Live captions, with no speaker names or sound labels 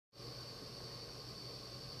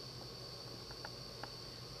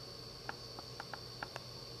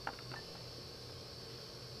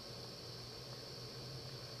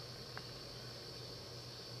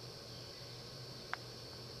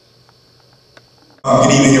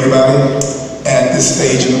Good evening, everybody. At this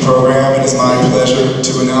stage in the program, it is my pleasure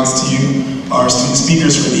to announce to you our student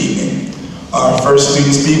speakers for the evening. Our first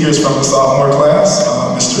student speaker is from the sophomore class,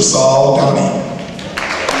 Mr. Saul, Downie.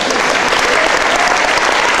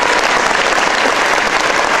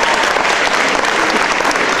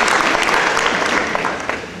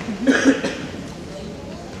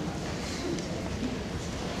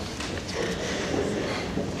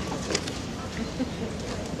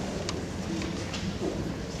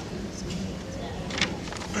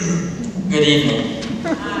 Good evening.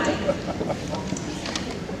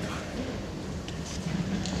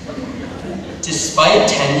 Despite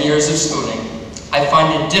 10 years of schooling, I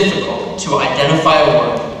find it difficult to identify a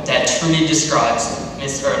word that truly describes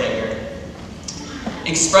Miss Erlinger.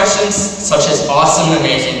 Expressions such as awesome and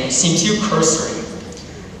amazing seem too cursory.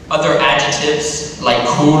 Other adjectives like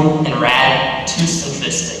cool and rad, too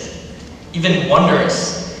simplistic. Even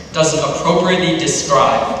wondrous doesn't appropriately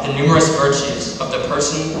describe the numerous virtues of the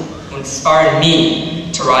person who inspired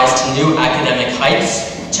me to rise to new academic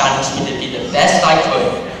heights, challenged me to be the best I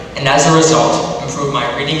could, and as a result, improve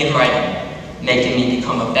my reading and writing, making me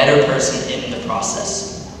become a better person in the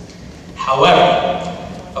process. However,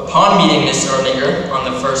 upon meeting Miss Erlinger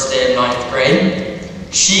on the first day of 9th grade,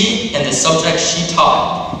 she and the subjects she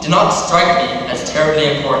taught did not strike me as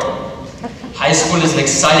terribly important. High school is an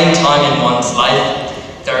exciting time in one's life.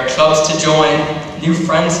 There are clubs to join, new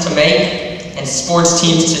friends to make, and sports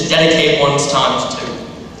teams to dedicate one's time to.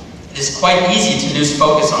 It is quite easy to lose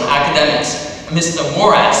focus on academics amidst the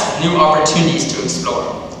morass of new opportunities to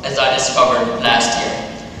explore, as I discovered last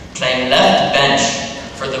year. Playing left bench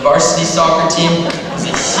for the varsity soccer team was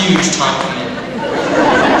a huge time commitment.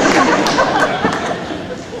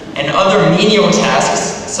 And other menial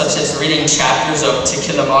tasks, such as reading chapters of To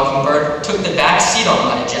Kill a Mockingbird, took the back seat on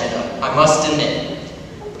my agenda, I must admit.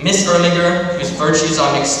 Miss Erlinger, whose virtues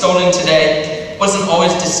I'm extolling today, wasn't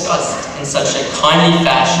always discussed in such a kindly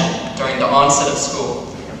fashion during the onset of school,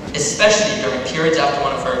 especially during periods after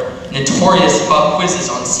one of her notorious pop quizzes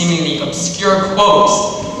on seemingly obscure quotes.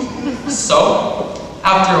 So,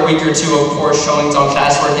 after a week or two of poor showings on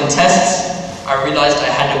classwork and tests, I realized I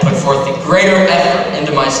had to put forth a greater effort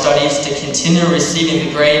into my studies to continue receiving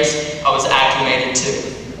the grades I was acclimated to.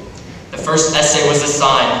 The first essay was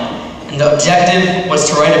assigned, and the objective was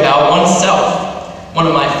to write about oneself, one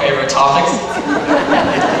of my favorite topics.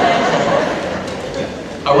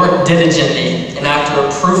 I worked diligently, and after a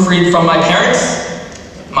proofread from my parents,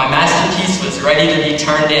 my masterpiece was ready to be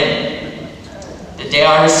turned in. The day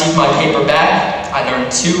I received my paper back, I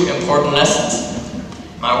learned 2 important lessons.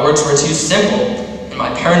 My words were too simple, and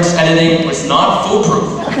my parents' editing was not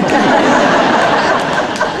foolproof.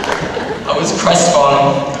 I was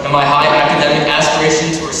crestfallen, and my high academic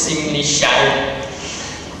aspirations were seemingly shattered.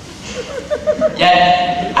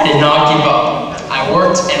 Yet, I did not give up. I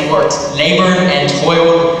worked and worked, labored and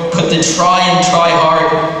toiled, put the try and try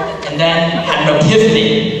hard, and then had an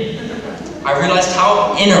epiphany. I realized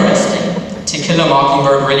how interesting To Kill a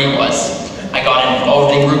Mockingbird really was. I got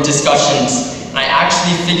involved in group discussions, and I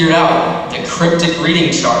actually figured out the cryptic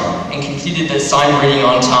reading chart and completed the assigned reading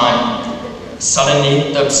on time.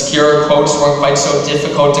 Suddenly, the obscure quotes weren't quite so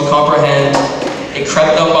difficult to comprehend. It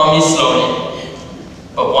crept up on me slowly.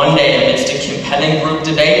 But one day, amidst a compelling group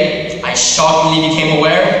debate, I shockingly became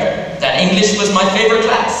aware that English was my favorite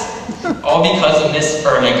class, all because of Miss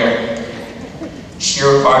Erlinger. She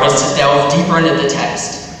required us to delve deeper into the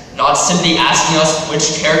text, not simply asking us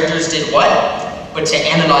which characters did what, but to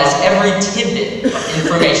analyze every tidbit of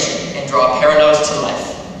information and draw parallels to life.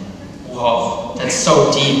 Whoa, that's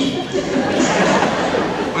so deep.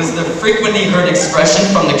 Was the frequently heard expression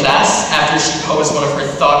from the class after she posed one of her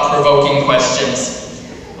thought-provoking questions.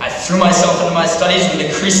 I threw myself into my studies with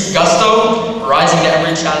increased gusto, rising to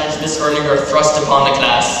every challenge Miss Erlinger thrust upon the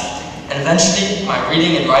class. And eventually, my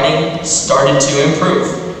reading and writing started to improve.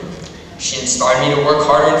 She inspired me to work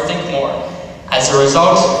harder and think more. As a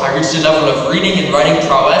result, I reached a level of reading and writing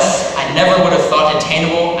prowess I never would have thought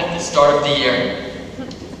attainable at the start of the year.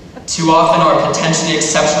 Too often are potentially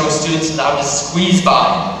exceptional students allowed to squeeze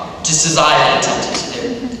by, just as I had attempted to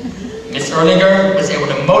do. Miss Erlinger was able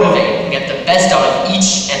to motivate and get the best out of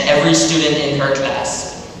each and every student in her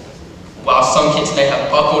class. While some kids may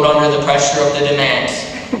have buckled under the pressure of the demands,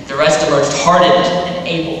 the rest emerged hardened and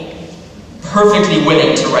able, perfectly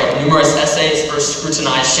willing to write numerous essays or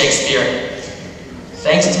scrutinize Shakespeare.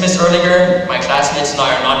 Thanks to Miss Erlinger, my classmates and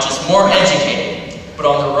I are not just more educated, but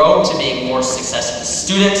on the road to being more successful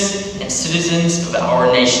students and citizens of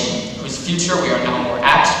our nation, whose future we are now more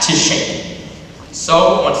apt to shape.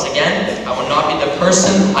 So, once again, I would not be the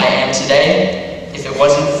person I am today if it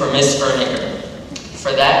wasn't for Miss Erlinger.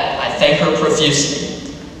 For that, I thank her profusely.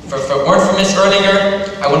 For if it weren't for Miss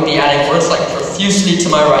Erlinger, I wouldn't be adding words like profusely to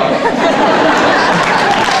my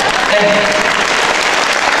writing.